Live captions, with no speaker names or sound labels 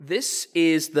This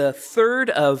is the third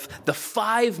of the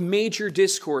 5 major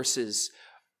discourses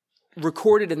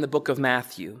recorded in the book of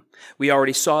Matthew. We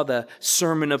already saw the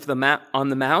Sermon on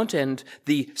the Mount and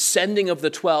the sending of the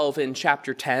 12 in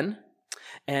chapter 10.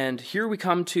 And here we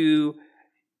come to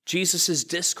Jesus'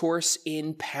 discourse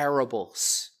in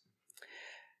parables.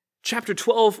 Chapter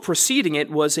 12 preceding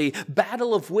it was a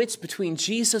battle of wits between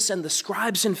Jesus and the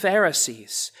scribes and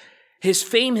Pharisees. His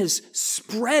fame is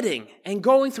spreading and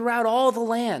going throughout all the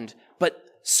land, but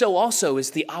so also is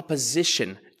the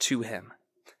opposition to him.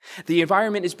 The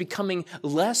environment is becoming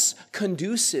less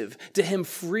conducive to him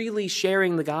freely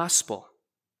sharing the gospel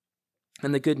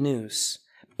and the good news.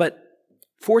 But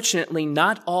fortunately,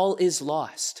 not all is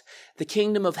lost. The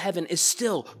kingdom of heaven is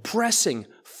still pressing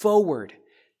forward,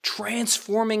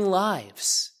 transforming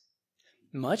lives,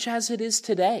 much as it is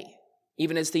today.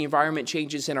 Even as the environment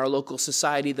changes in our local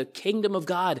society, the kingdom of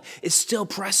God is still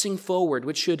pressing forward,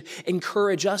 which should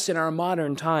encourage us in our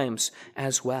modern times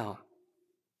as well.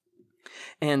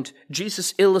 And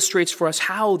Jesus illustrates for us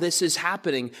how this is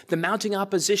happening, the mounting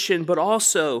opposition, but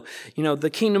also, the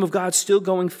kingdom of God still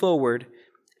going forward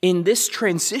in this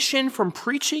transition from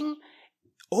preaching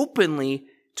openly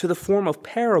to the form of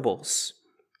parables.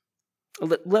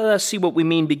 Let us see what we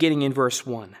mean beginning in verse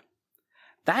 1.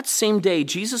 That same day,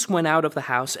 Jesus went out of the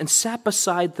house and sat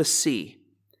beside the sea,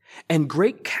 and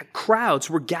great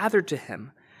crowds were gathered to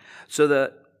him, so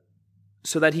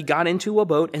that he got into a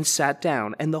boat and sat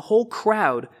down, and the whole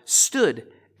crowd stood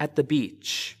at the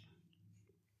beach.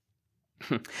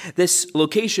 This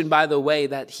location, by the way,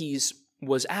 that he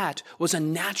was at was a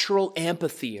natural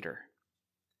amphitheater.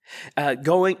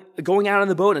 Going out on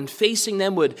the boat and facing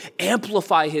them would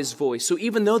amplify his voice. So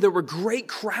even though there were great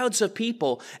crowds of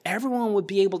people, everyone would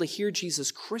be able to hear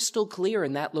Jesus crystal clear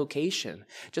in that location,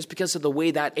 just because of the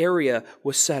way that area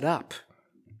was set up.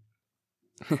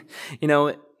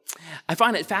 I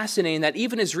find it fascinating that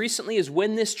even as recently as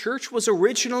when this church was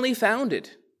originally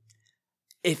founded,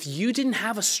 if you didn't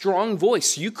have a strong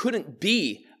voice, you couldn't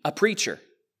be a preacher,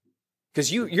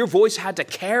 because your voice had to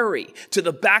carry to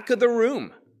the back of the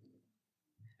room.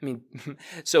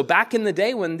 So back in the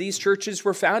day when these churches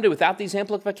were founded without these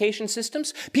amplification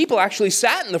systems, people actually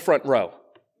sat in the front row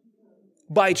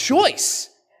by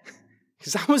choice,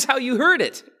 because that was how you heard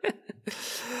it.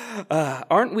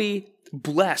 Aren't we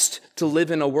blessed to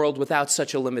live in a world without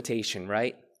such a limitation,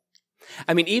 right?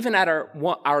 Even at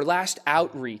our last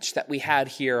outreach that we had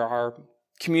here, our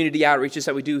community outreaches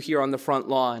that we do here on the front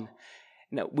lawn,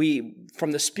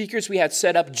 from the speakers we had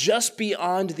set up just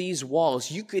beyond these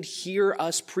walls, you could hear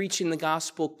us preaching the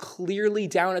gospel clearly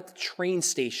down at the train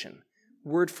station,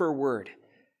 word for word.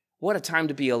 What a time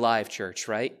to be alive, church,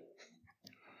 right?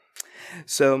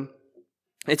 So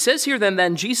it says here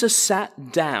then Jesus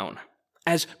sat down,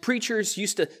 as preachers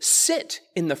used to sit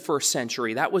in the first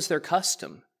century. That was their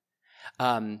custom.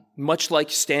 Much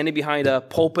like standing behind a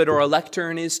pulpit or a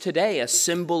lectern is today, a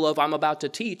symbol of I'm about to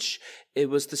teach. It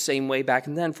was the same way back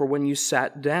then for when you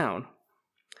sat down.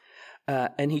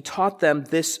 And he taught them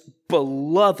this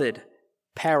beloved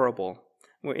parable.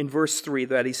 In verse 3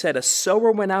 that he said, a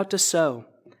sower went out to sow.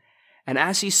 And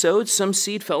as he sowed, some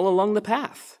seed fell along the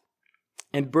path.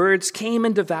 And birds came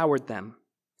and devoured them.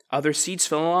 Other seeds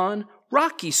fell on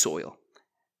rocky soil,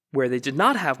 where they did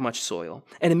not have much soil,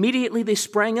 and immediately they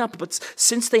sprang up, but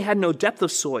since they had no depth of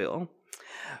soil,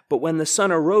 but when the sun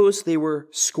arose, they were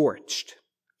scorched.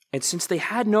 And since they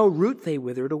had no root, they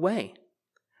withered away.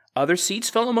 Other seeds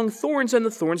fell among thorns, and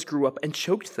the thorns grew up and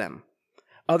choked them.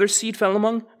 Other seed fell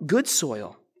among good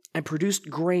soil, and produced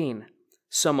grain,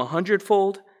 some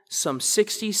 100-fold, some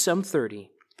 60, some 30.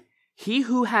 He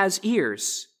who has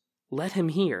ears, let him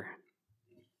hear.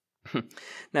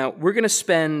 Now, we're going to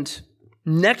spend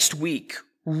next week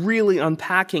really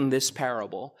unpacking this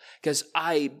parable, because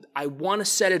I want to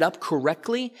set it up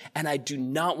correctly, and I do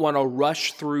not want to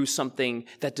rush through something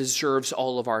that deserves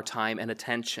all of our time and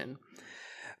attention.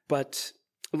 But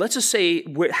let's just say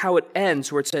how it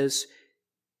ends, where it says,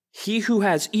 he who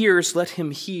has ears, let him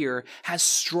hear, has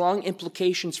strong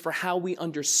implications for how we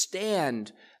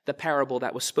understand the parable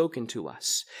that was spoken to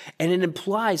us. And it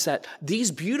implies that these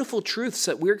beautiful truths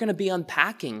that we're going to be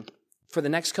unpacking for the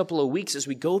next couple of weeks as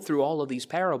we go through all of these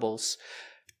parables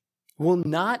will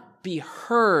not be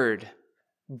heard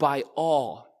by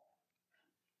all.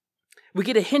 We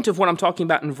get a hint of what I'm talking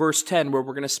about in verse 10, where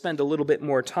we're going to spend a little bit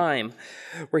more time,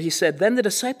 where he said, then the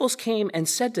disciples came and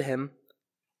said to him,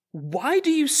 why do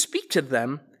you speak to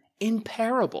them in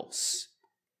parables?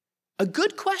 A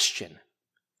good question.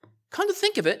 Come to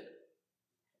think of it,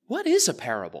 what is a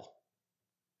parable?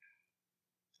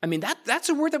 That's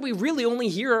a word that we really only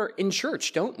hear in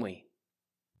church, don't we?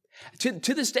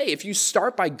 To this day, if you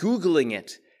start by Googling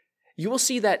it, you will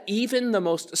see that even the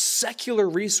most secular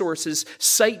resources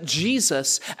cite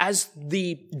Jesus as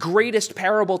the greatest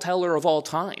parable teller of all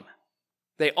time.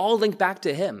 They all link back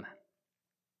to him.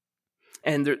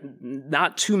 And there are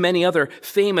not too many other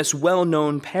famous,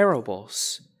 well-known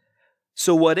parables.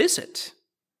 So what is it?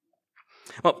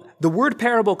 Well, the word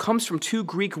parable comes from two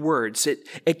Greek words.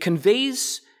 It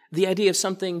conveys the idea of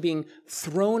something being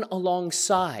thrown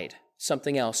alongside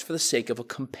something else for the sake of a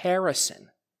comparison.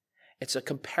 It's a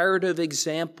comparative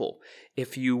example,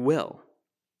 if you will.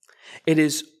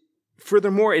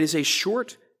 Furthermore, it is a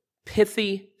short,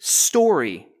 pithy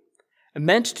story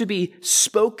meant to be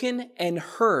spoken and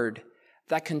heard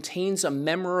that contains a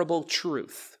memorable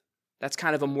truth. That's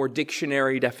kind of a more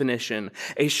dictionary definition.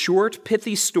 A short,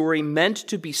 pithy story meant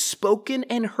to be spoken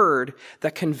and heard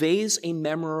that conveys a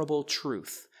memorable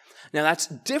truth. Now, that's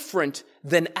different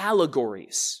than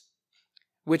allegories,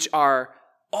 which are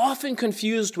often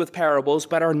confused with parables,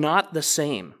 but are not the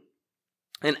same.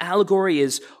 An allegory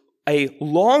is a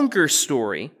longer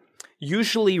story,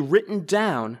 usually written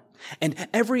down, and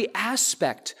every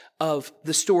aspect of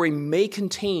the story may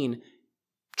contain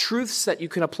truths that you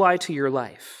can apply to your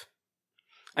life.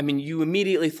 I mean, you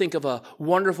immediately think of a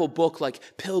wonderful book like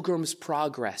Pilgrim's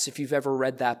Progress, if you've ever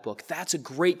read that book. That's a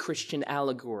great Christian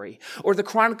allegory. Or The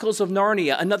Chronicles of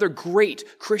Narnia, another great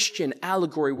Christian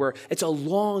allegory where it's a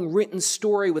long written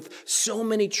story with so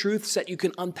many truths that you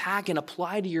can unpack and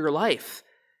apply to your life.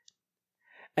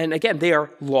 And again, they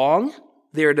are long,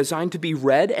 they are designed to be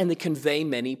read, and they convey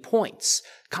many points.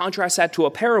 Contrast that to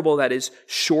a parable that is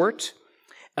short,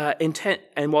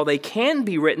 and while they can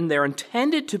be written, they're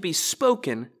intended to be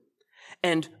spoken,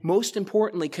 and most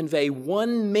importantly, convey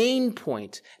one main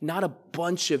point, not a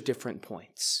bunch of different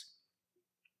points.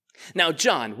 Now,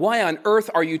 John, why on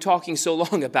earth are you talking so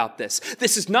long about this?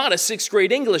 This is not a 6th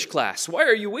grade English class. Why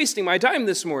are you wasting my time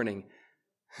this morning?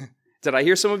 Did I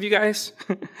hear some of you guys?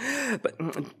 But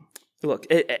look,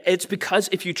 it's because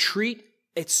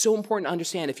it's so important to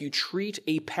understand, if you treat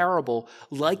a parable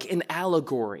like an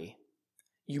allegory,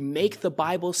 you make the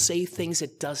Bible say things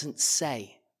it doesn't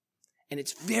say. And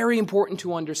it's very important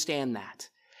to understand that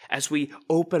as we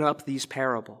open up these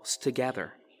parables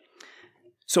together.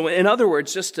 So in other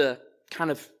words, just to kind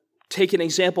of take an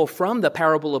example from the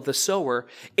parable of the sower,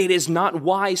 it is not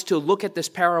wise to look at this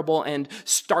parable and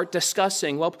start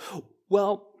discussing, how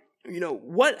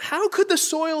could the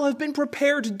soil have been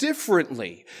prepared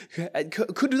differently?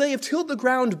 Could they have tilled the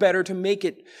ground better to make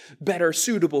it better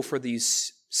suitable for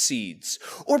these seeds?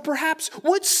 Or perhaps,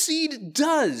 what seed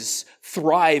does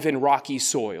thrive in rocky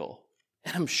soil?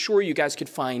 And I'm sure you guys could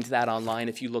find that online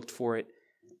if you looked for it.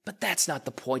 But that's not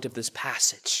the point of this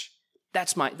passage.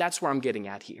 That's where I'm getting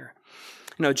at here.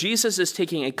 Jesus is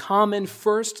taking a common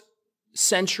first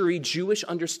century Jewish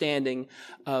understanding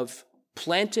of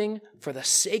planting for the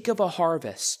sake of a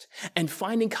harvest and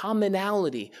finding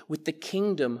commonality with the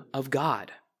kingdom of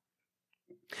God.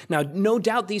 Now, no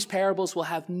doubt these parables will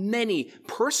have many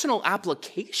personal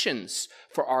applications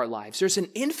for our lives. There's an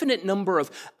infinite number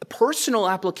of personal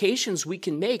applications we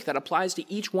can make that applies to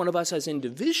each one of us as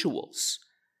individuals.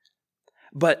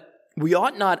 But we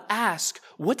ought not ask,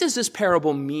 what does this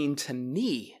parable mean to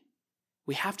me?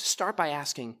 We have to start by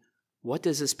asking, what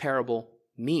does this parable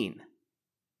mean?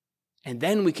 And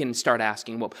then we can start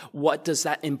asking, well, what does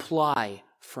that imply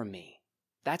for me?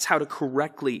 That's how to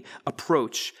correctly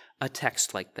approach a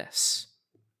text like this.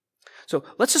 So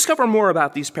let's discover more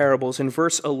about these parables in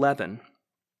verse 11,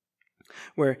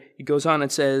 where he goes on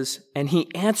and says, "And he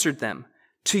answered them,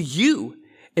 'To you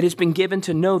it has been given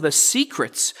to know the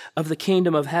secrets of the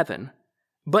kingdom of heaven,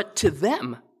 but to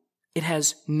them it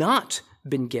has not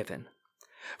been given.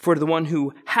 For the one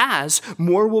who has,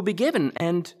 more will be given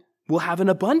and will have an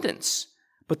abundance.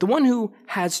 But the one who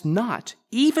has not,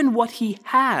 even what he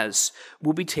has,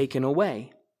 will be taken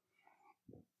away.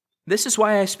 This is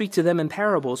why I speak to them in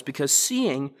parables, because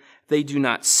seeing they do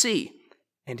not see,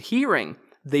 and hearing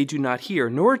they do not hear,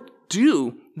 nor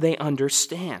do they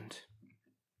understand.'"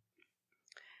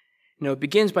 It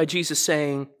begins by Jesus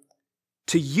saying,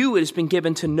 "To you it has been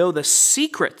given to know the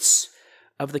secrets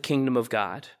of the kingdom of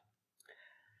God."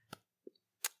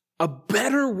 A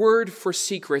better word for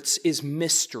secrets is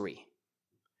mystery.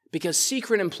 Because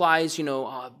secret implies,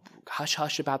 hush,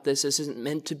 hush about this. This isn't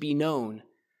meant to be known.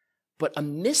 But a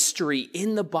mystery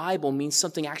in the Bible means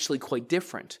something actually quite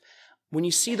different. When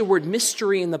you see the word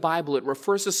mystery in the Bible, it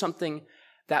refers to something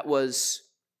that was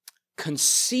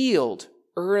concealed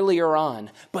earlier on,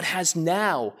 but has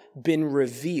now been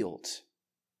revealed.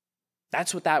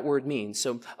 That's what that word means.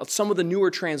 So some of the newer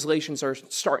translations are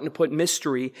starting to put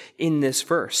mystery in this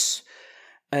verse.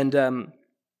 And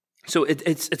so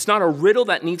it's not a riddle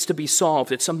that needs to be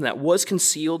solved. It's something that was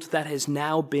concealed that has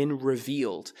now been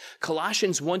revealed.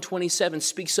 Colossians 1:27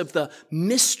 speaks of the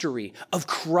mystery of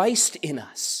Christ in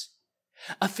us.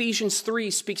 Ephesians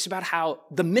 3 speaks about how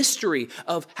the mystery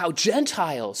of how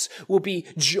Gentiles will be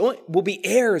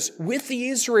heirs with the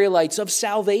Israelites of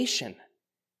salvation.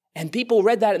 And people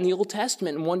read that in the Old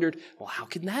Testament and wondered, well, how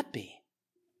can that be?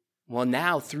 Well,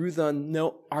 now through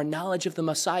our knowledge of the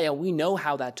Messiah, we know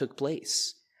how that took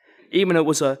place. Even though it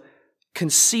was a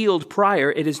concealed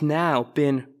prior, it has now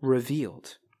been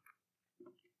revealed.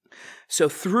 So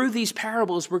through these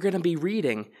parables, we're going to be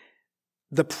reading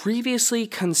the previously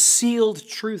concealed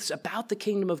truths about the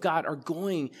kingdom of God are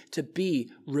going to be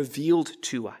revealed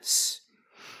to us.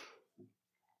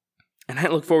 And I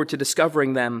look forward to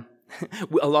discovering them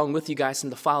along with you guys in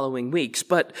the following weeks.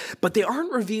 But they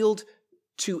aren't revealed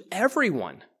to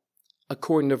everyone,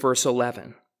 according to verse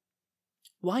 11.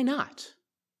 Why not?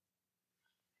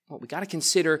 Well, we got to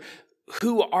consider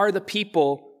who are the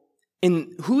people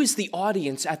who is the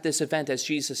audience at this event as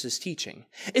Jesus is teaching?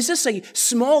 Is this a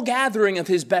small gathering of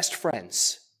his best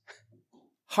friends?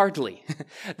 Hardly.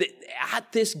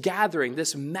 At this gathering,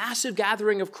 this massive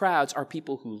gathering of crowds are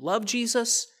people who love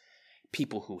Jesus,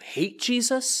 people who hate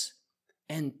Jesus,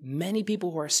 and many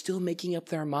people who are still making up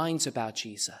their minds about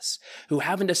Jesus, who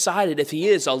haven't decided if he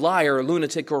is a liar, a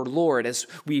lunatic, or Lord, as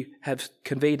we have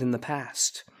conveyed in the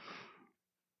past.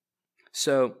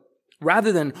 So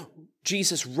rather than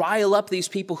Jesus rile up these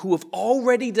people who have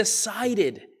already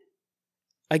decided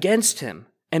against him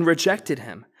and rejected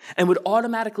him and would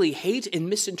automatically hate and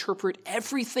misinterpret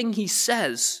everything he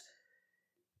says,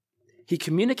 he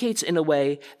communicates in a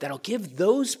way that'll give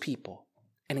those people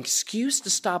an excuse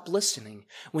to stop listening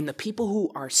when the people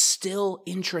who are still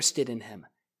interested in him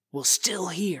will still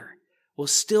hear, will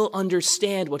still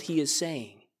understand what he is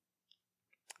saying.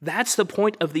 That's the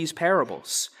point of these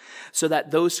parables, so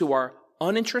that those who are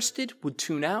uninterested would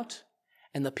tune out,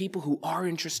 and the people who are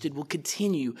interested will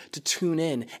continue to tune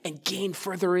in and gain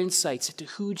further insights into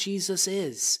who Jesus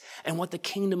is and what the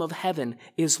kingdom of heaven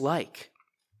is like.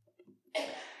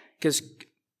 Because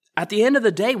at the end of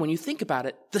the day, when you think about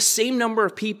it, the same number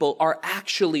of people are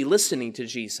actually listening to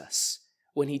Jesus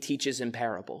when he teaches in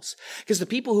parables. Because the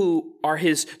people who are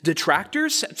his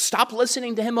detractors stopped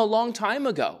listening to him a long time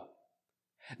ago.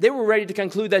 They were ready to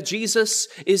conclude that Jesus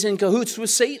is in cahoots with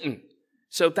Satan.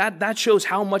 So that shows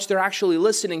how much they're actually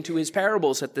listening to his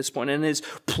parables at this point, and his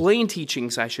plain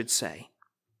teachings, I should say.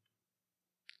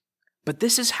 But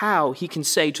this is how he can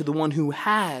say to the one who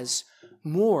has,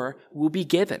 more will be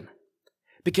given.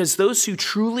 Because those who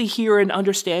truly hear and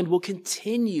understand will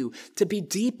continue to be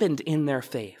deepened in their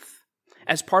faith.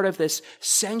 As part of this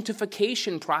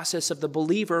sanctification process of the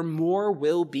believer, more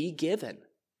will be given.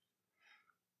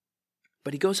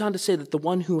 But he goes on to say that the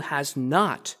one who has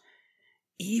not,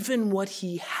 even what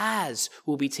he has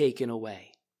will be taken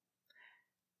away.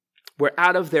 Where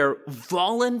out of their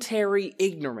voluntary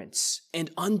ignorance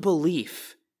and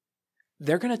unbelief,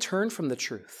 they're going to turn from the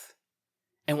truth.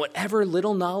 And whatever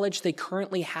little knowledge they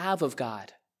currently have of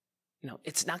God,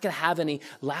 it's not going to have any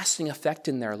lasting effect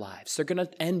in their lives. They're going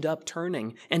to end up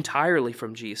turning entirely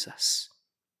from Jesus.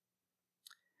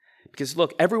 Because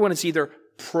look, everyone is either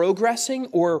progressing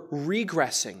or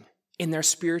regressing in their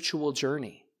spiritual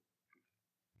journey.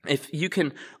 If you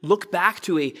can look back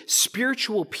to a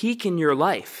spiritual peak in your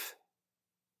life,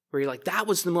 where you're like, that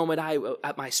was the moment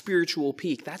at my spiritual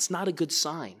peak, that's not a good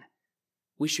sign.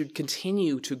 We should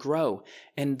continue to grow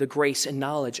in the grace and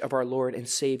knowledge of our Lord and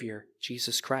Savior,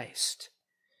 Jesus Christ.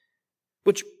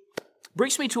 Which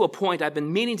brings me to a point I've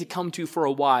been meaning to come to for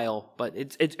a while, but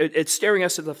it's staring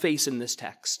us in the face in this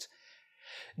text.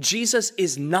 Jesus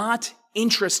is not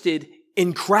interested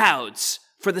in crowds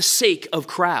for the sake of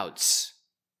crowds.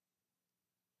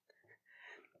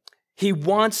 He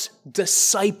wants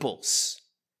disciples,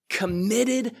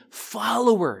 committed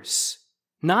followers,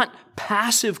 not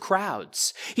passive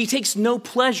crowds. He takes no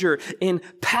pleasure in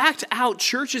packed out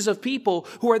churches of people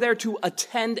who are there to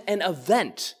attend an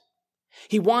event.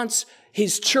 He wants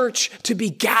his church to be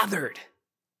gathered.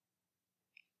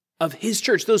 Of his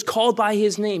church, those called by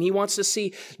his name. He wants to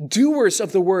see doers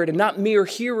of the word and not mere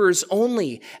hearers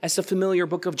only, as the familiar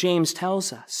book of James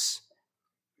tells us.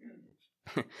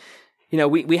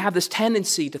 We have this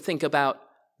tendency to think about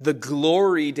the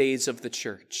glory days of the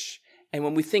church. And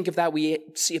when we think of that, we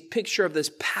see a picture of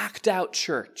this packed out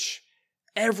church.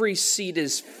 Every seat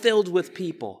is filled with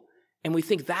people. And we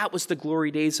think that was the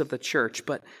glory days of the church.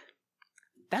 But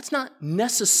that's not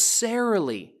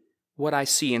necessarily what I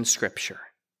see in Scripture.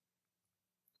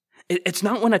 It's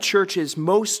not when a church is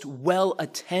most well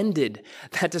attended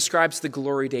that describes the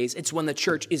glory days. It's when the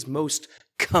church is most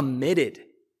committed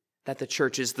that the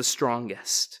church is the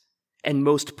strongest and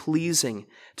most pleasing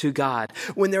to God.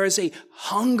 When there is a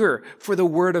hunger for the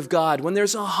Word of God, when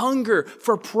there's a hunger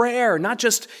for prayer, not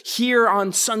just here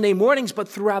on Sunday mornings, but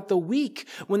throughout the week,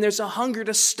 when there's a hunger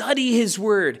to study His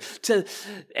Word,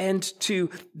 and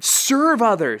to serve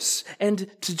others, and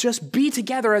to just be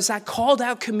together as that called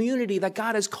out community that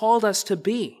God has called us to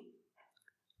be.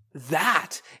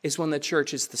 That is when the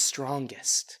church is the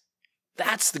strongest.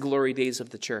 That's the glory days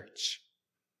of the church.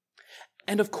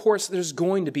 And of course, there's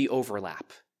going to be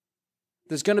overlap.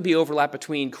 There's going to be overlap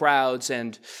between crowds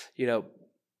and,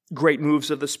 great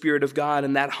moves of the Spirit of God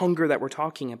and that hunger that we're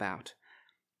talking about.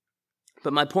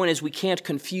 But my point is, we can't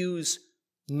confuse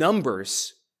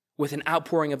numbers with an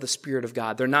outpouring of the Spirit of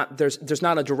God. There's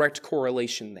not a direct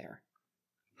correlation there.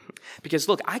 Because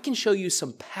look, I can show you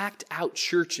some packed out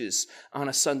churches on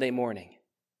a Sunday morning,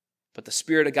 but the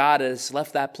Spirit of God has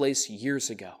left that place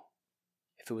years ago,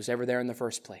 if it was ever there in the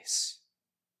first place.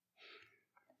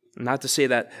 Not to say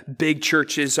that big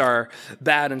churches are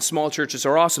bad and small churches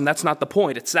are awesome. That's not the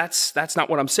point. That's not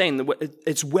what I'm saying.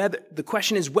 The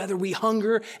question is whether we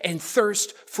hunger and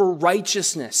thirst for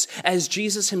righteousness, as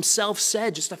Jesus himself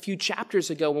said just a few chapters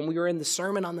ago when we were in the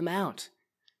Sermon on the Mount.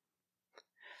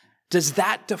 Does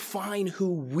that define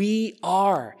who we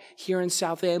are here in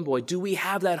South Amboy? Do we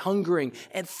have that hungering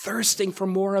and thirsting for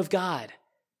more of God?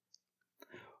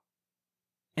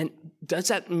 And does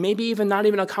that, maybe even not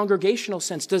even a congregational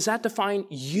sense, does that define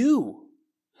you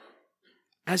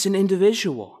as an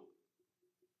individual?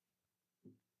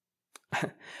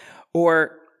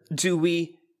 Or do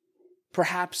we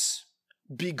perhaps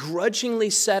begrudgingly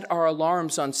set our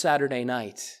alarms on Saturday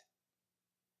night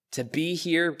to be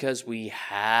here because we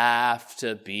have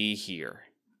to be here?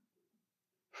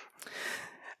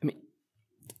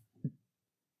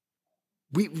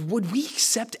 Would we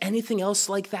accept anything else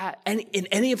like that in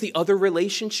any of the other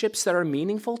relationships that are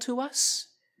meaningful to us?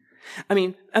 I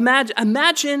mean,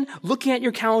 imagine looking at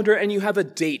your calendar and you have a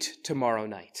date tomorrow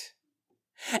night.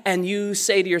 And you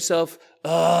say to yourself,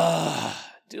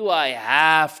 do I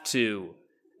have to?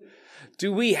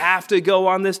 Do we have to go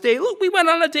on this date? Look, we went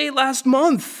on a date last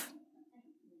month.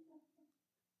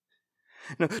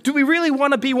 Now, do we really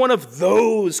want to be one of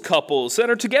those couples that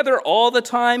are together all the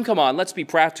time? Come on, let's be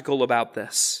practical about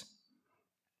this.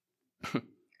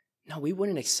 No, we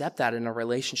wouldn't accept that in a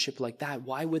relationship like that.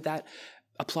 Why would that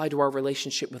apply to our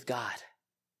relationship with God?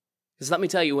 Because let me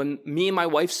tell you, when me and my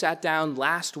wife sat down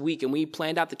last week and we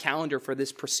planned out the calendar for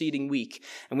this preceding week,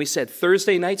 and we said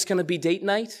Thursday night's going to be date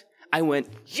night, I went,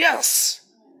 yes!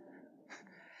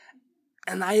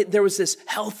 And there was this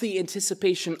healthy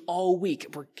anticipation all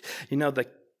week. The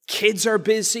kids are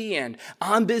busy and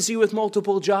I'm busy with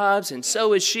multiple jobs and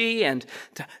so is she. And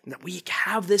we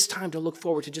have this time to look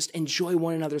forward to just enjoy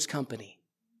one another's company,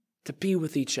 to be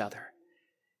with each other.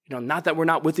 Not that we're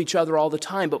not with each other all the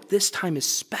time, but this time is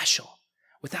special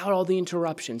without all the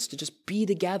interruptions, to just be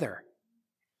together.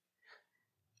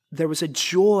 There was a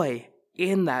joy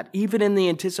in that, even in the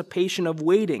anticipation of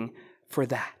waiting for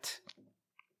that.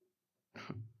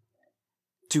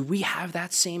 Do we have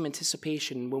that same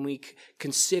anticipation when we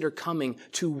consider coming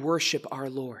to worship our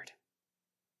Lord?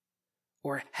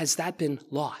 Or has that been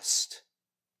lost?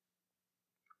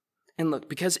 And look,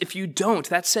 because if you don't,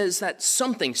 that says that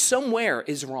something, somewhere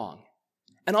is wrong.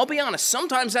 And I'll be honest,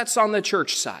 sometimes that's on the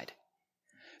church side.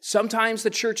 Sometimes the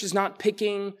church is not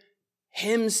picking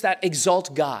hymns that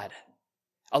exalt God.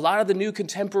 A lot of the new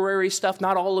contemporary stuff,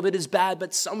 not all of it is bad,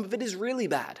 but some of it is really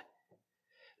bad.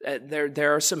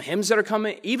 There are some hymns that are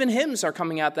coming, even hymns are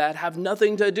coming out that have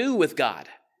nothing to do with God.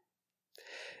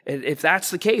 If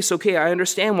that's the case, okay, I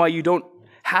understand why you don't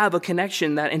have a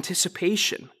connection, that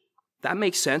anticipation. That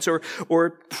makes sense. Or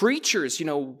preachers,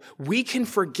 we can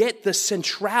forget the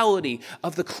centrality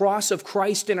of the cross of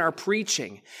Christ in our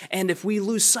preaching. And if we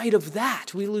lose sight of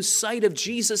that, we lose sight of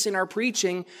Jesus in our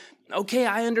preaching, okay,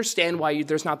 I understand why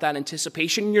there's not that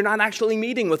anticipation. You're not actually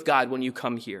meeting with God when you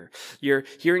come here. You're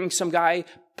hearing some guy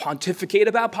pontificate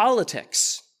about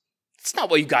politics. It's not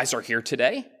why you guys are here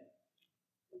today.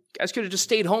 You guys could have just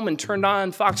stayed home and turned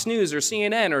on Fox News or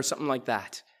CNN or something like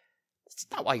that. It's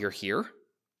not why you're here.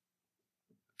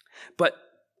 But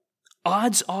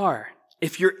odds are,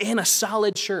 if you're in a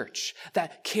solid church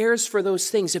that cares for those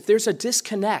things, if there's a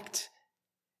disconnect,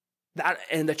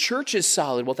 and the church is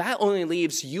solid, well, that only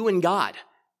leaves you and God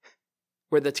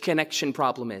where the connection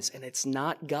problem is, and it's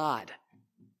not God.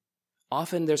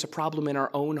 Often there's a problem in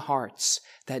our own hearts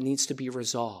that needs to be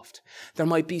resolved. There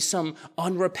might be some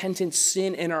unrepentant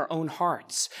sin in our own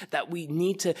hearts that we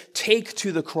need to take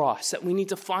to the cross, that we need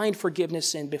to find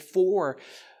forgiveness in before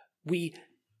we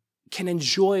can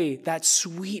enjoy that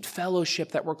sweet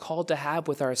fellowship that we're called to have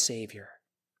with our Savior.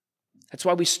 That's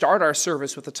why we start our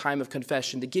service with a time of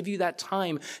confession, to give you that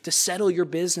time to settle your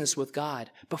business with God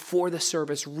before the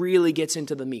service really gets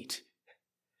into the meat.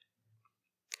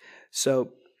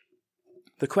 So,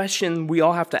 the question we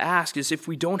all have to ask is, if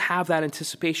we don't have that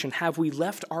anticipation, have we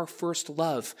left our first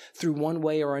love through one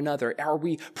way or another? Are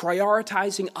we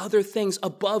prioritizing other things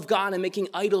above God and making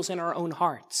idols in our own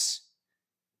hearts?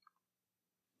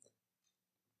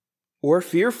 Or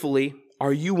fearfully,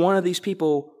 are you one of these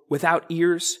people without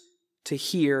ears to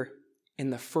hear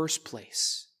in the first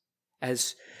place?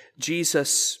 As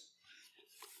Jesus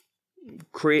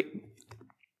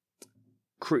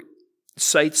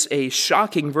cites a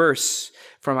shocking verse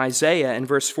from Isaiah in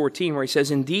verse 14, where he says,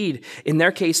 "Indeed, in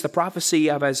their case, the prophecy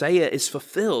of Isaiah is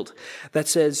fulfilled, that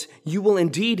says, you will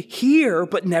indeed hear,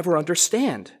 but never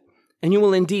understand. And you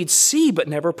will indeed see, but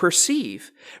never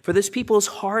perceive. For this people's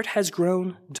heart has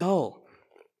grown dull.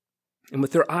 And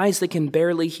with their eyes they can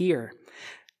barely hear.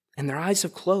 And their eyes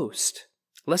have closed,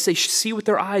 lest they see with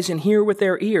their eyes and hear with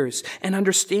their ears and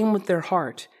understand with their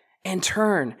heart and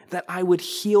turn, that I would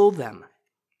heal them."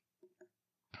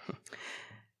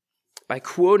 By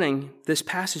quoting this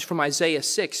passage from Isaiah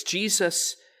 6,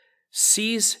 Jesus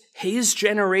sees his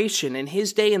generation and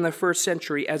his day in the first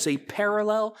century as a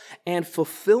parallel and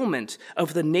fulfillment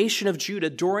of the nation of Judah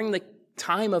during the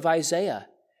time of Isaiah,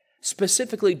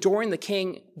 specifically during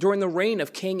the reign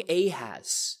of King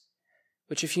Ahaz,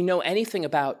 which, if you know anything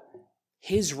about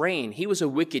his reign, he was a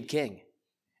wicked king,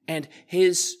 and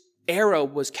his era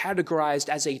was categorized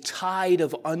as a tide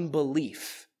of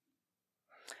unbelief.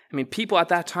 I mean, people at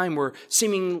that time were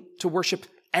seeming to worship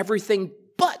everything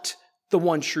but the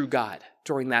one true God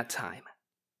during that time.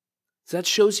 So that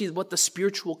shows you what the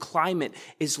spiritual climate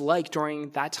is like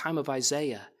during that time of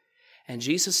Isaiah. And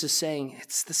Jesus is saying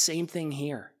it's the same thing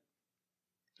here.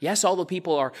 Yes, all the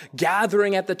people are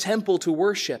gathering at the temple to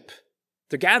worship.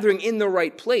 They're gathering in the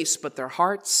right place, but their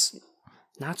hearts,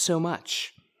 not so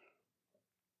much.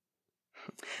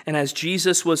 And as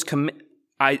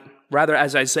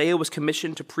as Isaiah was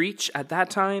commissioned to preach at that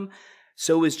time,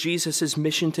 so is Jesus'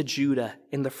 mission to Judah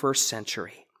in the first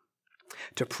century.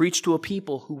 To preach to a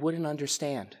people who wouldn't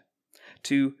understand,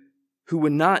 who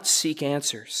would not seek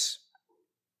answers,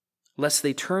 lest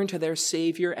they turn to their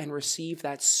Savior and receive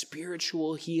that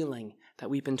spiritual healing that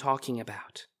we've been talking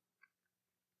about.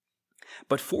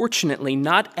 But fortunately,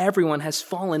 not everyone has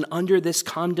fallen under this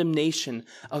condemnation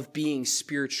of being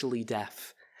spiritually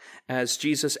deaf. As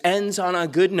Jesus ends on a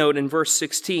good note in verse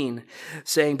 16,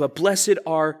 saying, "But blessed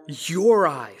are your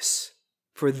eyes,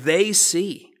 for they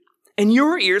see, and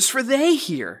your ears, for they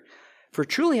hear. For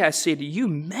truly I say to you,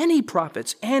 many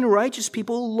prophets and righteous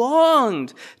people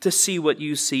longed to see what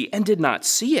you see and did not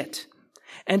see it,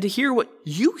 and to hear what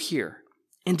you hear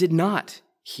and did not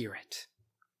hear it."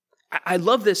 I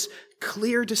love this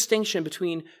clear distinction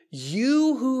between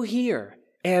you who hear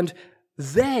and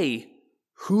they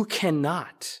who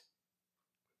cannot.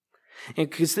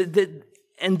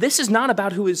 And this is not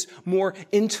about who is more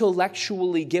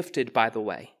intellectually gifted, by the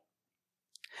way.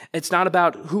 It's not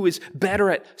about who is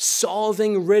better at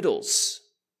solving riddles.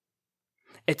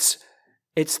 It's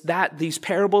that these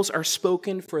parables are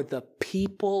spoken for the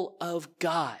people of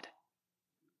God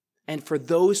and for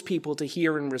those people to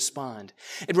hear and respond.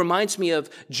 It reminds me of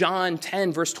John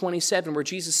 10, verse 27, where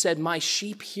Jesus said, "My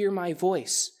sheep hear my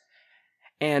voice,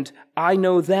 and I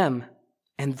know them,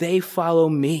 and they follow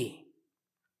me."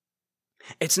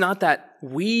 It's not that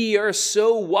we are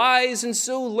so wise and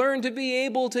so learned to be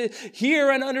able to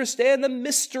hear and understand the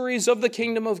mysteries of the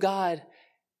kingdom of God.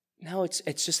 No, it's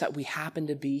just that we happen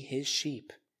to be his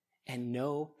sheep and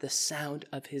know the sound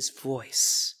of his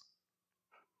voice.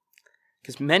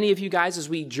 Because many of you guys, as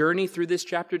we journey through this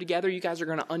chapter together, you guys are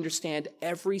going to understand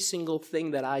every single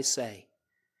thing that I say.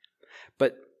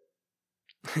 But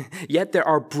yet there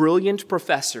are brilliant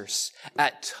professors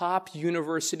at top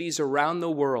universities around the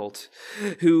world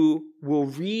who will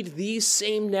read these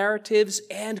same narratives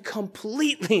and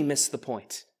completely miss the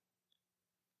point.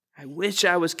 I wish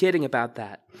I was kidding about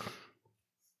that.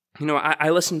 You know,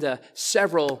 I listen to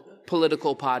several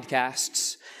political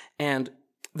podcasts, and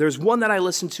there's one that I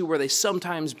listen to where they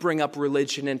sometimes bring up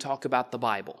religion and talk about the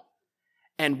Bible.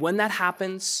 And when that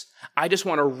happens, I just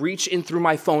want to reach in through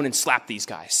my phone and slap these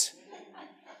guys.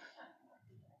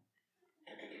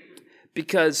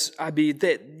 Because,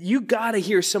 that you got to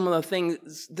hear some of the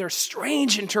things, they're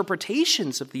strange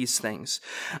interpretations of these things.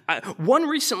 One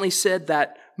recently said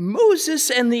that Moses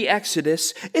and the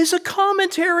Exodus is a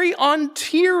commentary on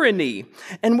tyranny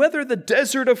and whether the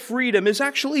desert of freedom is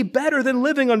actually better than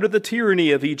living under the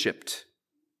tyranny of Egypt.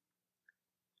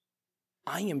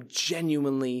 I am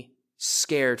genuinely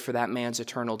scared for that man's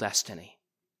eternal destiny.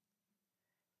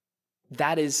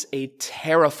 That is a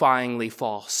terrifyingly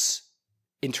false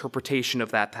interpretation of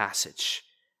that passage.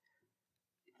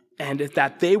 And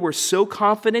that they were so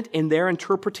confident in their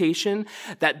interpretation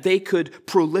that they could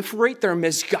proliferate their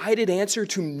misguided answer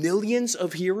to millions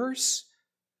of hearers.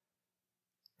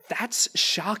 That's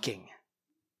shocking.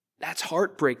 That's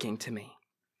heartbreaking to me.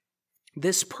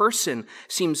 This person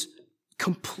seems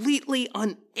completely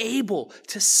unable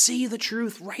to see the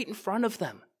truth right in front of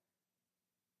them.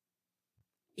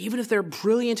 Even if they're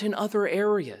brilliant in other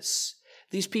areas,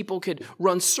 these people could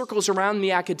run circles around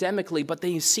me academically, but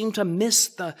they seem to miss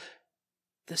the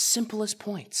simplest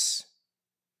points.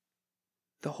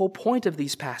 The whole point of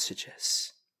these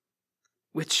passages,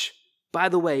 which, by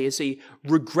the way, is a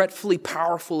regretfully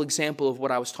powerful example of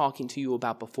what I was talking to you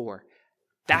about before.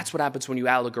 That's what happens when you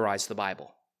allegorize the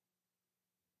Bible.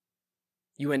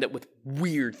 You end up with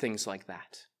weird things like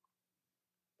that.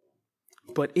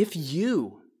 But if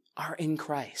you are in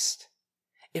Christ,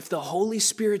 if the Holy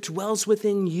Spirit dwells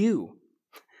within you,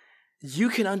 you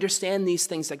can understand these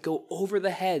things that go over the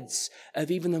heads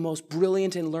of even the most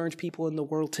brilliant and learned people in the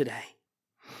world today.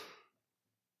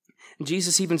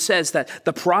 Jesus even says that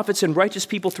the prophets and righteous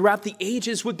people throughout the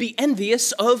ages would be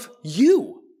envious of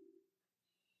you.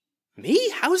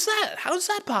 Me? How's that? How's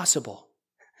that possible?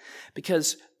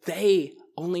 Because they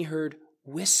only heard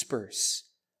whispers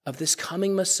of this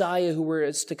coming Messiah who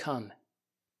was to come.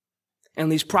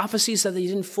 And these prophecies that they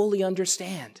didn't fully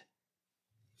understand.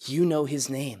 You know his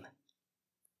name.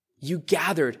 You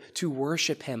gathered to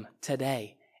worship him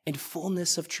today in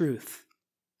fullness of truth.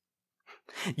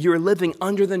 You're living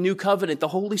under the new covenant. The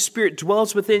Holy Spirit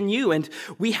dwells within you, and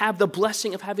we have the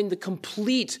blessing of having the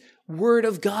complete Word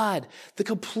of God, the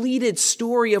completed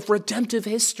story of redemptive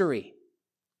history,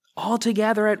 all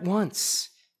together at once.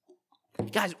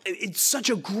 Guys, it's such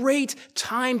a great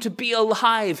time to be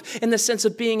alive in the sense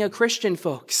of being a Christian,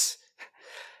 folks.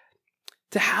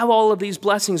 To have all of these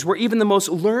blessings where even the most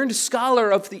learned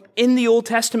scholar in the Old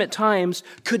Testament times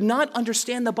could not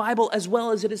understand the Bible as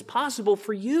well as it is possible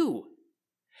for you.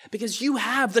 Because you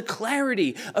have the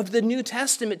clarity of the New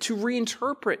Testament to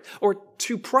reinterpret or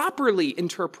to properly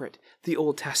interpret the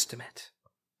Old Testament.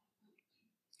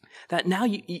 That now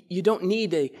you don't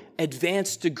need an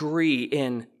advanced degree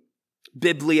in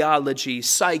bibliology,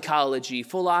 psychology,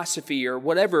 philosophy, or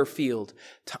whatever field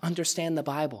to understand the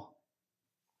Bible.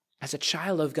 As a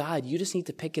child of God, you just need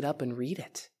to pick it up and read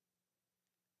it.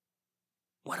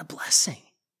 What a blessing.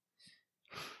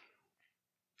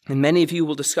 And many of you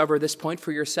will discover this point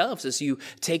for yourselves as you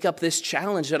take up this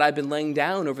challenge that I've been laying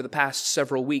down over the past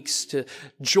several weeks to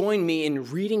join me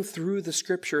in reading through the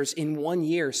scriptures in 1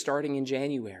 year starting in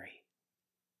January.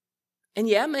 And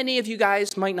yeah, many of you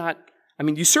guys might not,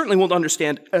 you certainly won't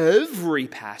understand every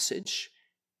passage.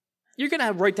 You're going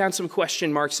to write down some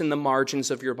question marks in the margins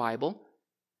of your Bible,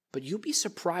 but you'll be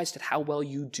surprised at how well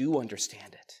you do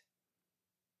understand it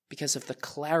because of the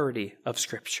clarity of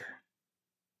Scripture.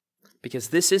 Because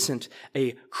this isn't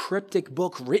a cryptic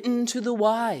book written to the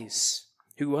wise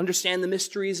who understand the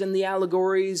mysteries and the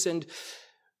allegories and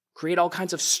create all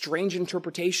kinds of strange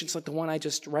interpretations like the one I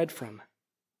just read from.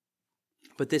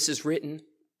 But this is written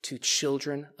to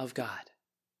children of God,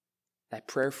 that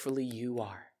prayerfully you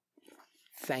are.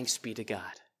 Thanks be to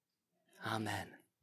God. Amen.